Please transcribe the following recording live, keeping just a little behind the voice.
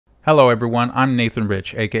Hello everyone, I'm Nathan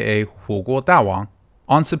Rich, aka 火锅大王.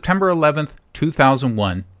 On September 11th,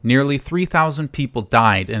 2001, nearly 3,000 people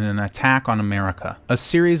died in an attack on America. A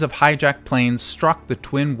series of hijacked planes struck the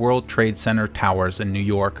Twin World Trade Center towers in New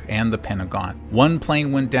York and the Pentagon. One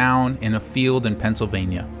plane went down in a field in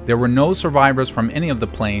Pennsylvania. There were no survivors from any of the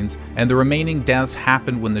planes, and the remaining deaths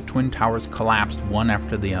happened when the Twin Towers collapsed one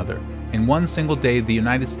after the other. In one single day, the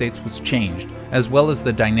United States was changed, as well as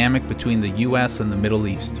the dynamic between the US and the Middle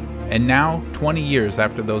East. And now, 20 years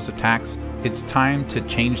after those attacks, it's time to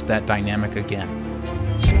change that dynamic again.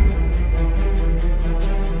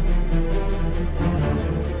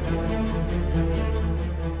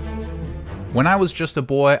 When I was just a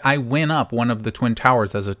boy, I went up one of the Twin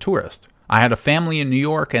Towers as a tourist. I had a family in New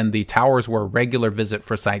York, and the towers were a regular visit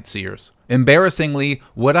for sightseers. Embarrassingly,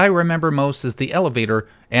 what I remember most is the elevator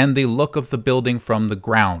and the look of the building from the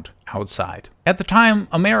ground outside. At the time,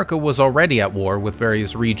 America was already at war with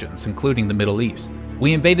various regions, including the Middle East.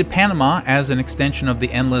 We invaded Panama as an extension of the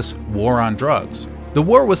endless war on drugs. The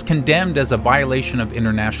war was condemned as a violation of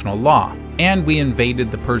international law, and we invaded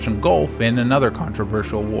the Persian Gulf in another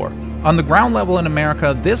controversial war. On the ground level in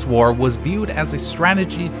America, this war was viewed as a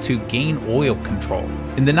strategy to gain oil control.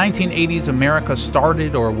 In the 1980s, America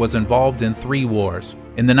started or was involved in 3 wars.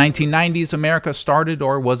 In the 1990s, America started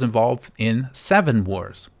or was involved in 7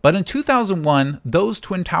 wars. But in 2001, those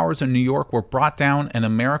Twin Towers in New York were brought down and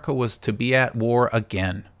America was to be at war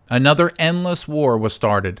again. Another endless war was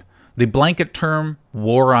started. The blanket term,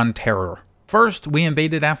 War on Terror. First, we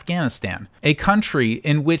invaded Afghanistan, a country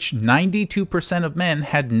in which 92% of men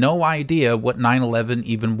had no idea what 9/11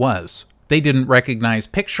 even was. They didn't recognize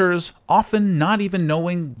pictures, often not even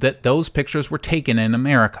knowing that those pictures were taken in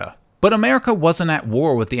America. But America wasn't at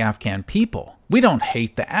war with the Afghan people. We don't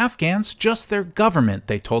hate the Afghans, just their government,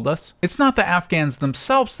 they told us. It's not the Afghans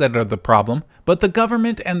themselves that are the problem, but the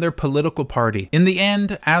government and their political party. In the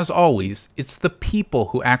end, as always, it's the people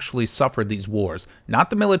who actually suffer these wars, not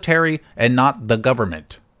the military and not the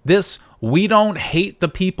government. This "we don't hate the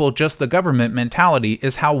people, just the government" mentality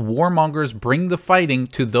is how warmongers bring the fighting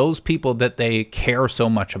to those people that they care so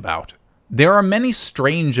much about. There are many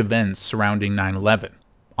strange events surrounding 9/11.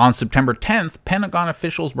 On September 10th, Pentagon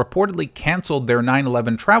officials reportedly canceled their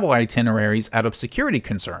 9/11 travel itineraries out of security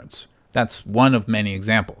concerns. That's one of many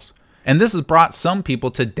examples. And this has brought some people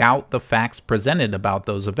to doubt the facts presented about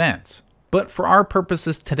those events. But for our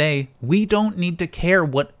purposes today, we don't need to care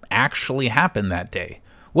what actually happened that day.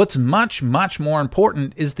 What's much, much more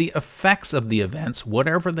important is the effects of the events,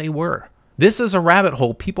 whatever they were. This is a rabbit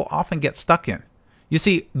hole people often get stuck in. You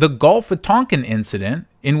see, the Gulf of Tonkin incident,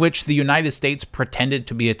 in which the United States pretended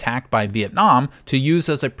to be attacked by Vietnam to use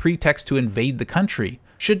as a pretext to invade the country,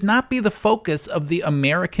 should not be the focus of the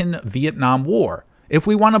American-Vietnam War. If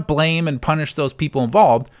we want to blame and punish those people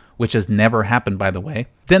involved, which has never happened by the way,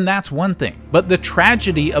 then that's one thing. But the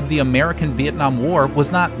tragedy of the American-Vietnam War was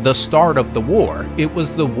not the start of the war, it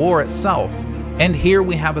was the war itself. And here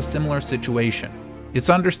we have a similar situation. It's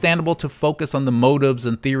understandable to focus on the motives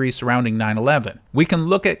and theories surrounding 9/11. We can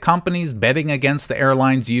look at companies betting against the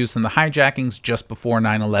airlines used in the hijackings just before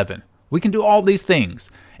 9/11. We can do all these things,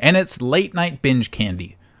 and it's late-night binge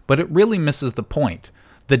candy, but it really misses the point.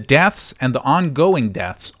 The deaths and the ongoing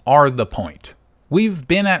deaths are the point. We've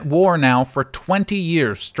been at war now for 20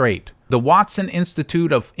 years straight. The Watson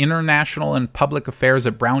Institute of International and Public Affairs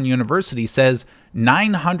at Brown University says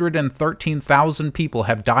 913,000 people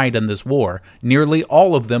have died in this war, nearly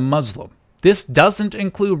all of them Muslim. This doesn't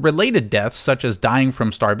include related deaths such as dying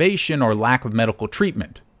from starvation or lack of medical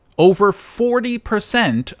treatment. Over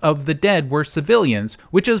 40% of the dead were civilians,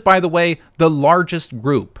 which is, by the way, the largest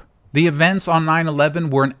group. The events on 9/11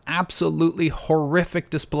 were an absolutely horrific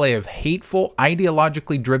display of hateful,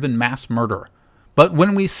 ideologically driven mass murder. But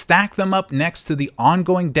when we stack them up next to the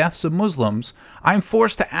ongoing deaths of Muslims, I'm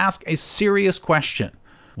forced to ask a serious question.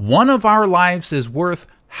 One of our lives is worth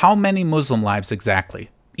how many Muslim lives exactly?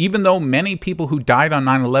 Even though many people who died on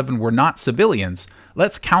 9/11 were not civilians,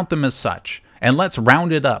 let's count them as such, and let's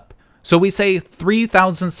round it up. So we say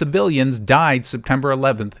 3,000 civilians died September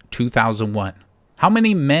 11th, 2001. How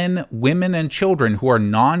many men, women, and children who are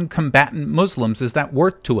non-combatant Muslims is that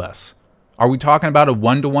worth to us? Are we talking about a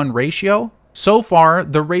 1-to-1 ratio? So far,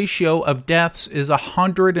 the ratio of deaths is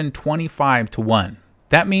 125 to 1.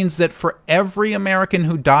 That means that for every American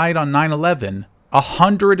who died on 9/11,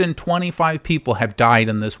 125 people have died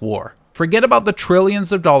in this war. Forget about the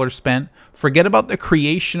trillions of dollars spent, forget about the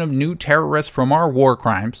creation of new terrorists from our war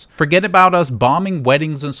crimes, forget about us bombing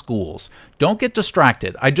weddings and schools. Don't get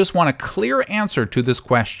distracted, I just want a clear answer to this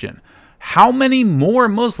question. How many more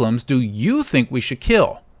Muslims do you think we should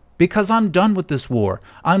kill? Because I'm done with this war.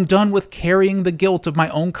 I'm done with carrying the guilt of my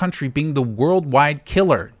own country being the worldwide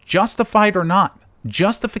killer, justified or not.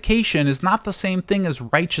 Justification is not the same thing as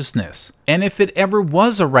righteousness. And if it ever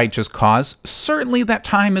was a righteous cause, certainly that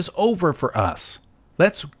time is over for us.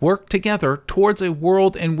 Let's work together towards a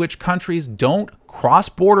world in which countries don't cross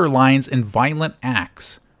border lines in violent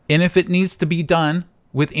acts. And if it needs to be done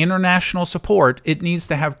with international support, it needs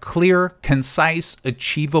to have clear, concise,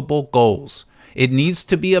 achievable goals. It needs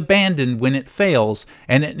to be abandoned when it fails,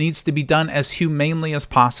 and it needs to be done as humanely as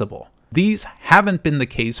possible. These haven't been the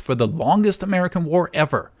case for the longest American war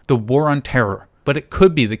ever, the War on Terror, but it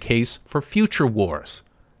could be the case for future wars.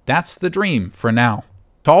 That's the dream for now.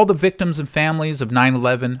 To all the victims and families of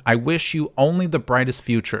 9/11, I wish you only the brightest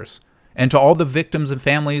futures. And to all the victims and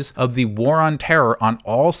families of the War on Terror on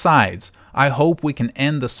all sides, I hope we can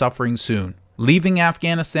end the suffering soon. Leaving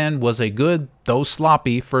Afghanistan was a good, though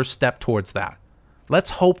sloppy, first step towards that.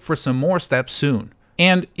 Let's hope for some more steps soon.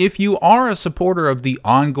 And if you are a supporter of the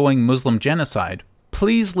ongoing Muslim genocide,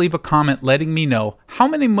 please leave a comment letting me know how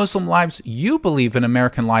many Muslim lives you believe an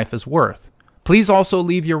American life is worth. Please also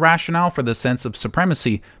leave your rationale for the sense of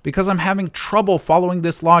supremacy, because I'm having trouble following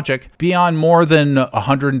this logic beyond more than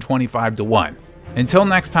 125 to 1. Until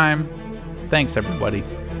next time, thanks everybody.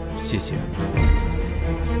 Suzie.